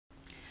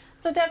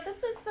So Deb, this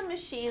is the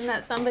machine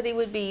that somebody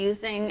would be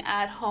using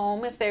at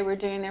home if they were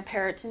doing their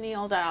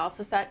peritoneal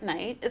dialysis at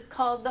night. It's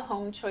called the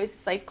Home Choice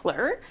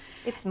Cycler.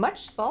 It's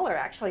much smaller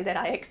actually than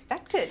I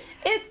expected.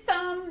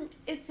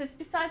 It sits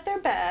beside their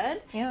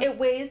bed. Yeah. It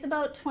weighs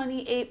about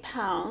 28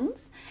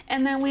 pounds.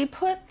 And then we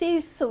put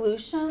these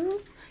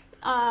solutions,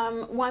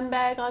 one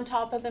bag on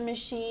top of the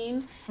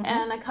machine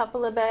and a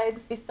couple of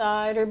bags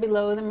beside or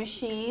below the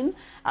machine.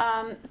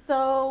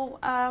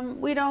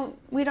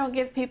 We don't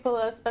give people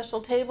a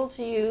special table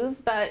to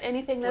use, but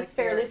anything It's that's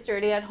like fairly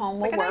sturdy at home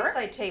will like work. an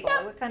outside table.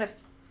 Yeah. What kind of?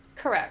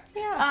 Correct.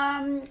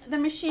 Yeah. The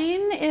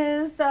machine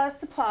is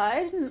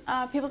supplied.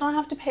 People don't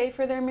have to pay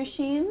for their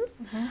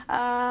machines.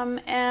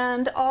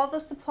 And all the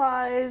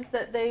supplies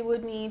that they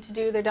would need to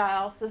do their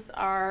dialysis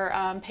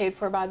are paid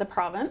for by the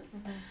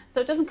province.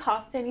 So it doesn't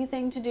cost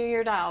anything to do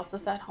your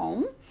dialysis at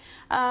home.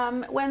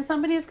 When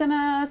somebody is going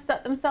to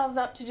set themselves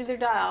up to do their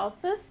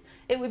dialysis,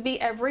 it would be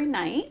every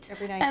night.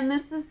 Every night. And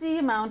this is the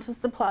amount of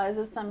supplies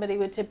that somebody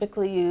would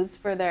typically use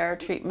for their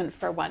treatment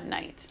for one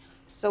night.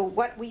 So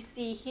what we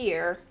see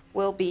here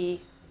will be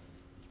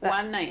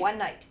One night. One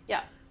night.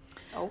 Yeah.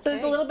 Okay. So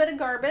there's a little bit of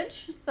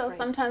garbage, so Right.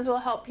 sometimes we'll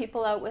help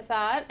people out with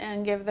that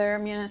and give their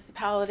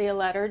municipality a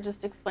letter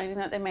just explaining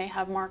that they may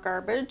have more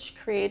garbage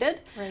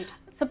created. Right.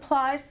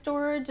 Supply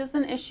storage is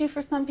an issue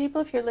for some people.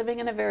 If you're living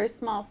in a very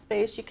small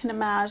space, you can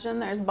imagine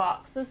there's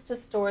boxes to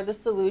store the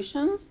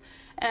solutions,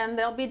 and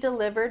they'll be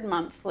delivered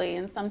monthly,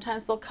 and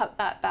sometimes we'll cut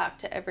that back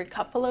to every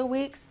couple of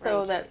weeks so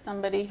Right. that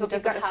somebody So who if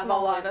you've doesn't got a have a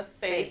lot smaller of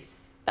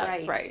space.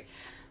 That's Right. right.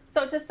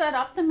 So to set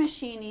up the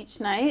machine each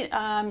night,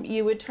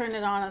 you would turn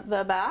it on at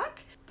the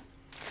back.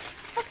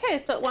 Okay,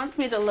 so it wants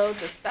me to load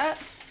the set,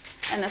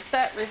 and the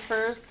set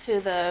refers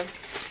to the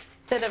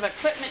bit of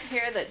equipment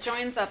here that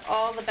joins up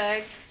all the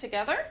bags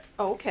together.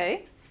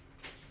 Okay.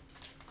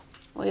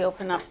 We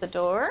open up the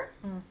door.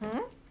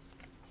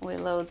 We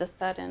load the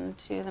set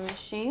into the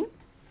machine.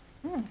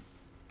 And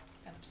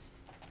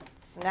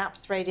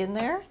snaps right in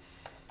there.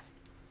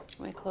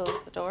 We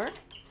close the door.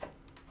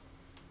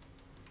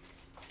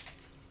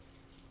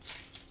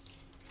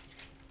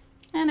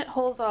 And it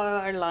holds all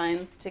our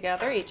lines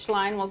together. Each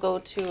line will go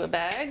to a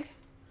bag.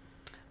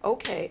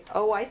 Okay.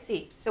 Oh, I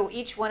see. So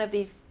each one of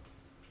these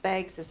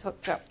bags is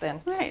hooked up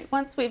then. Right,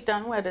 once we've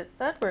done what it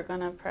said, we're going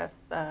to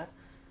press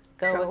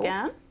go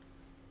again.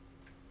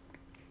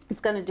 It's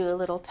going to do a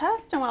little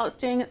test, and while it's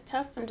doing its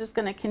test, I'm just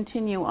going to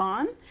continue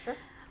on. Sure.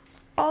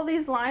 All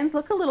these lines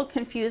look a little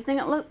confusing.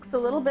 It looks a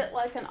little bit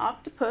like an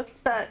octopus,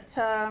 but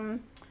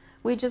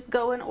we just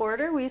go in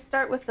order. We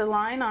start with the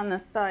line on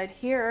this side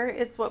here.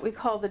 It's what we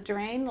call the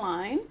drain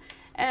line.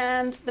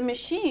 And the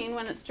machine,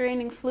 when it's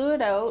draining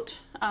fluid out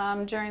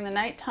during the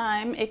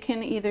nighttime, it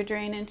can either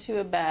drain into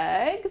a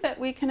bag that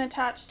we can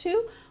attach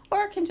to,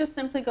 or it can just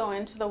simply go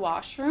into the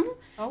washroom,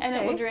 and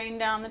it will drain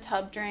down the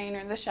tub drain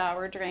or the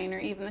shower drain or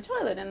even the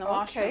toilet in the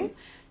washroom.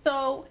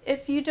 So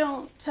if you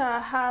don't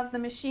have the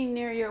machine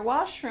near your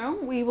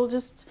washroom, we will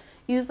just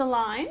use a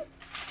line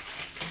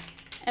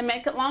and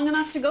make it long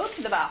enough to go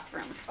to the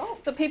bathroom.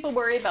 So people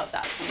worry about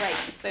that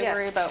sometimes. They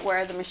worry about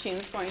where the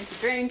machine's going to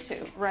drain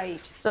to.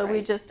 Right. So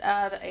we just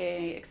add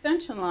a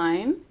extension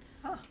line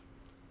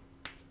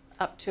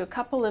up to a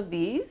couple of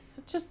these,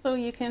 just so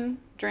you can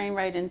drain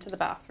right into the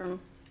bathroom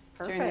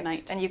during the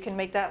night. And you can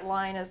make that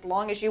line as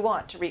long as you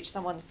want to reach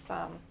someone's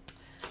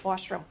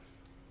washroom.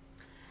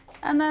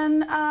 And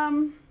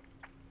then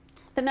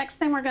the next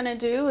thing we're going to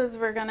do is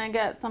we're going to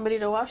get somebody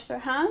to wash their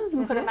hands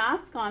and put a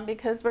mask on,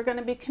 because we're going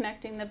to be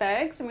connecting the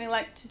bags, and we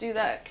like to do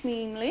that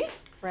cleanly.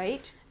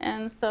 Right.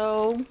 And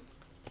so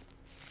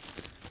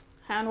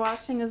hand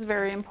washing is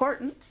very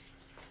important.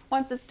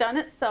 Once it's done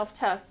its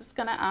self-test, it's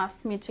going to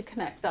ask me to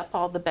connect up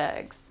all the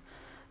bags.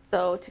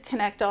 So to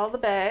connect all the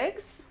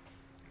bags,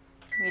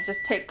 we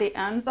just take the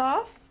ends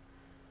off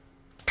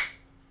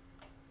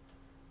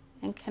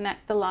and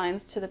connect the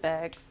lines to the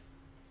bags.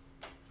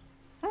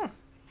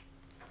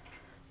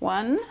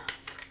 One.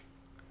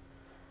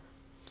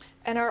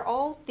 And are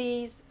all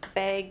these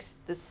bags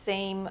the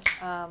same,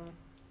 are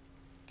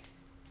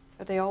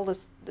they all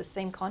the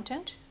same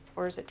content,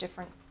 or is it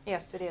different?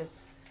 Yes, it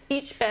is.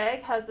 Each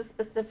bag has a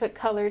specific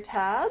color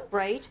tab.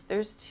 Right.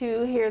 There's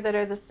two here that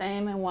are the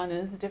same and one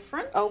is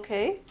different.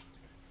 Okay.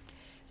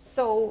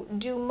 So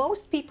do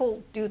most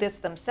people do this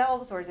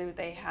themselves, or do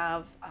they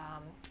have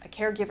a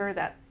caregiver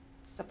that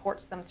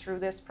supports them through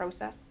this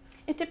process?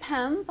 It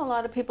depends. A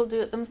lot of people do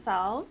it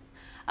themselves.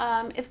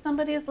 If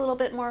somebody is a little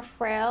bit more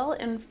frail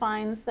and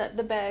finds that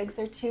the bags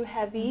are too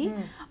heavy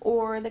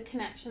or the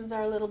connections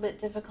are a little bit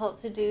difficult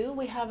to do,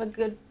 we have a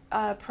good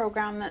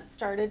program that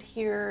started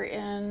here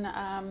in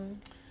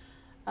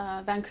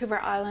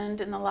Vancouver Island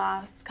in the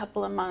last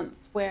couple of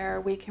months, where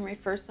we can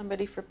refer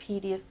somebody for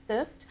PD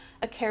assist.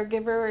 A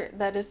caregiver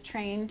that is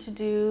trained to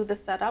do the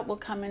setup will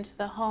come into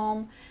the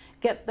home,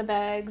 get the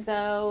bags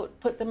out,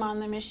 put them on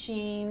the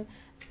machine,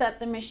 set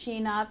the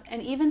machine up,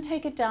 and even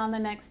take it down the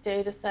next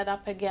day to set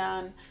up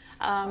again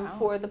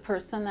for the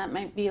person that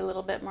might be a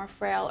little bit more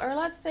frail. Or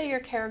let's say your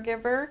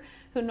caregiver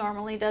who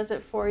normally does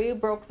it for you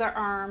broke their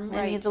arm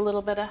and needs a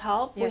little bit of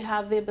help. Yes. We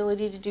have the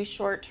ability to do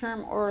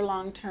short-term or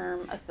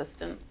long-term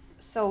assistance.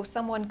 So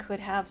someone could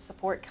have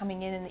support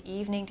coming in the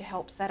evening to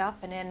help set up,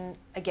 and then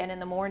again in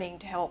the morning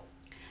to help.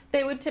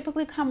 They would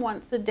typically come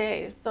once a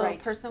day. So a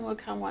person would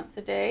come once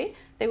a day.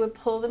 They would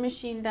pull the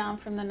machine down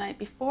from the night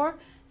before,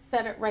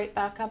 set it right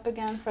back up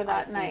again for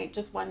that night,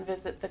 just one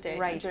visit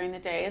during the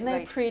day. And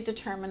they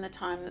predetermine the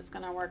time that's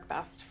going to work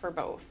best for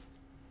both.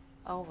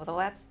 Oh,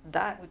 well,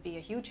 that would be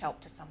a huge help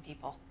to some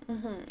people.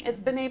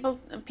 It's been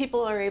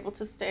people are able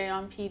to stay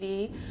on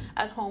PD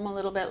at home a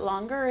little bit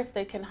longer if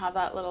they can have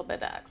that little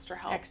bit of extra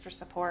help. Extra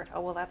support.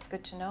 Oh, well, that's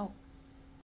good to know.